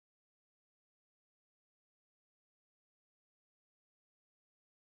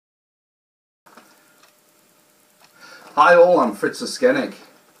Hi all, I'm Fritz O'Skennick,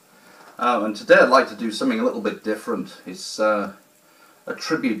 and today I'd like to do something a little bit different. It's a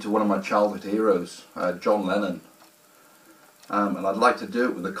tribute to one of my childhood heroes, John Lennon, and I'd like to do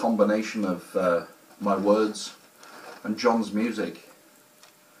it with a combination of my words and John's music.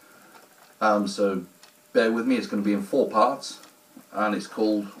 So bear with me, it's going to be in 4 parts, and it's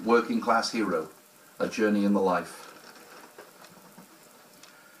called Working Class Hero, A Journey in the Life.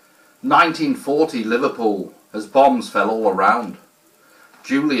 1940 Liverpool, as bombs fell all around.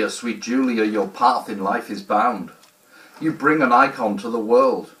 Julia, sweet Julia, your path in life is bound. You bring an icon to the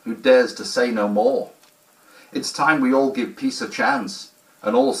world who dares to say no more. It's time we all give peace a chance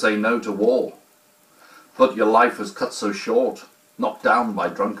and all say no to war. But your life was cut so short, knocked down by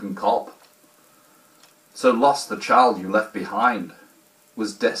drunken cop. So lost the child you left behind,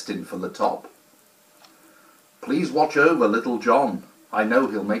 was destined for the top. Please watch over little John, I know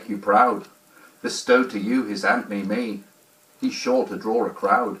he'll make you proud. Bestow to you his Aunt Mimi, he's sure to draw a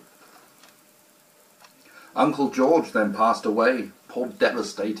crowd. Uncle George then passed away, poor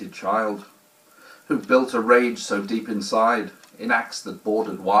devastated child, who built a rage so deep inside, in acts that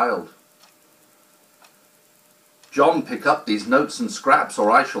bordered wild. John, pick up these notes and scraps, or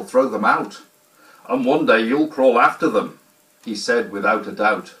I shall throw them out, and one day you'll crawl after them, he said without a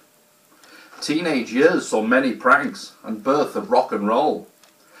doubt. Teenage years saw many pranks and birth of rock and roll.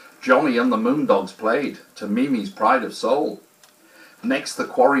 Johnny and the Moondogs played to Mimi's pride of soul. Next the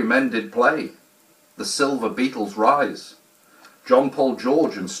Quarrymen did play, the Silver Beatles rise. John, Paul,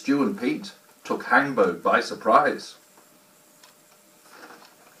 George and Stu and Pete took Hamburg by surprise.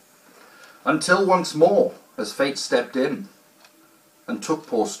 Until once more, as fate stepped in and took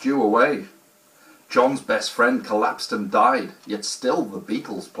poor Stu away, John's best friend collapsed and died, yet still the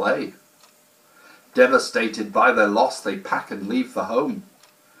Beatles play. Devastated by their loss, they pack and leave the home,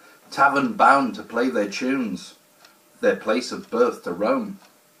 tavern bound to play their tunes, their place of birth to roam.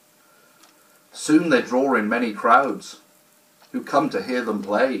 Soon they draw in many crowds, who come to hear them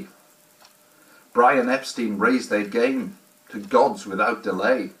play. Brian Epstein raised their game to gods without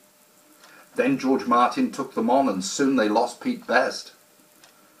delay. Then George Martin took them on, and soon they lost Pete Best.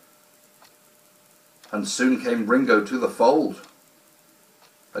 And soon came Ringo to the fold,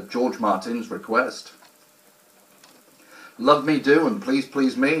 at George Martin's request. Love Me Do and Please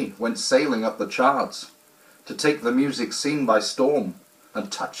Please Me went sailing up the charts to take the music scene by storm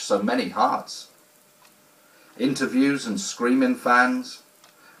and touch so many hearts. Interviews and screaming fans,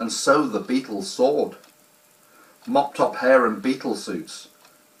 and so the Beatles soared. Mop-top hair and Beatle suits,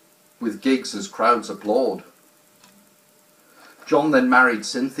 with gigs as crowds applaud. John then married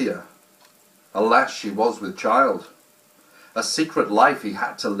Cynthia. Alas, she was with child. A secret life he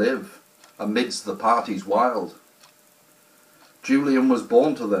had to live amidst the parties wild. Julian was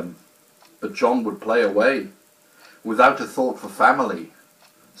born to them, but John would play away, without a thought for family,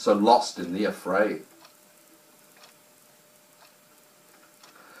 so lost in the affray.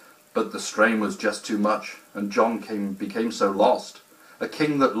 But the strain was just too much, and John became so lost. A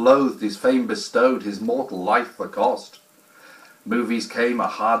king that loathed his fame bestowed, his mortal life the cost. Movies came, a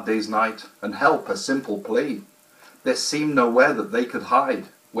hard day's night, and help a simple plea. There seemed nowhere that they could hide,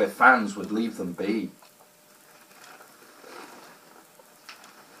 where fans would leave them be.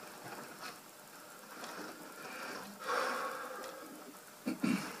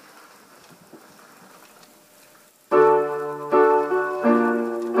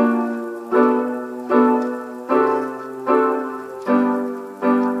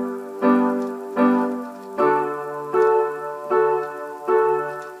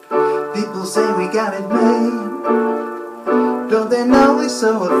 People say we got it made. Don't they know we're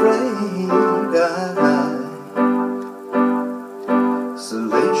so afraid of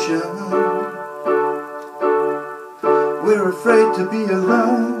isolation? We're afraid to be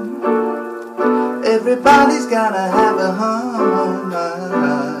alone. Everybody's gotta have a home.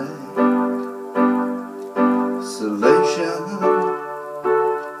 Isolation.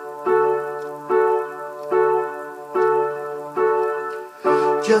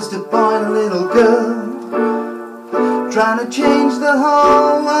 Just a boy and a little girl trying to change the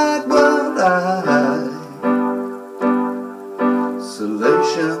whole wide world.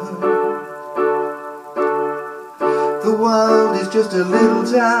 Isolation. The world is just a little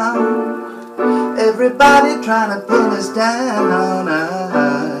town, everybody trying to pin us down.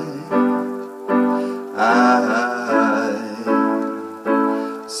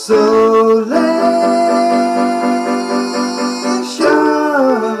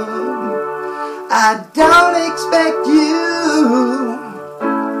 I don't expect you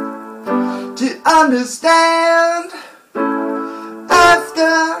to understand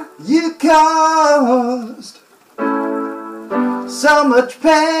after you caused so much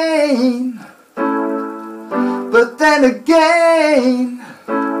pain. But then again,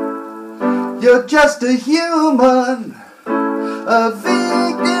 you're just a human, a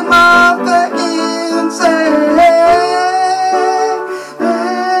victim of the insane.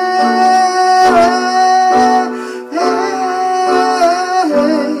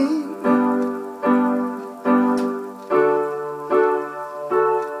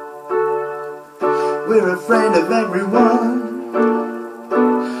 We're afraid of everyone,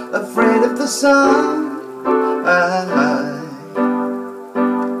 afraid of the sun.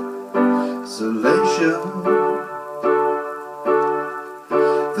 Isolation.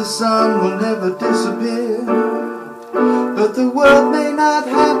 The sun will never disappear, but the world may not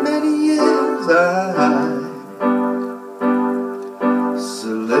have many years.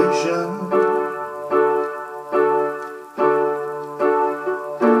 Isolation.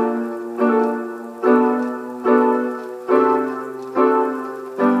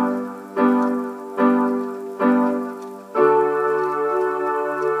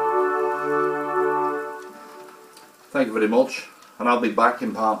 Thank you very much, and I'll be back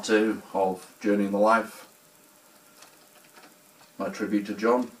in part 2 of Journey in the Life, my tribute to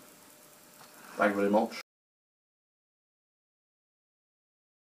John. Thank you very much.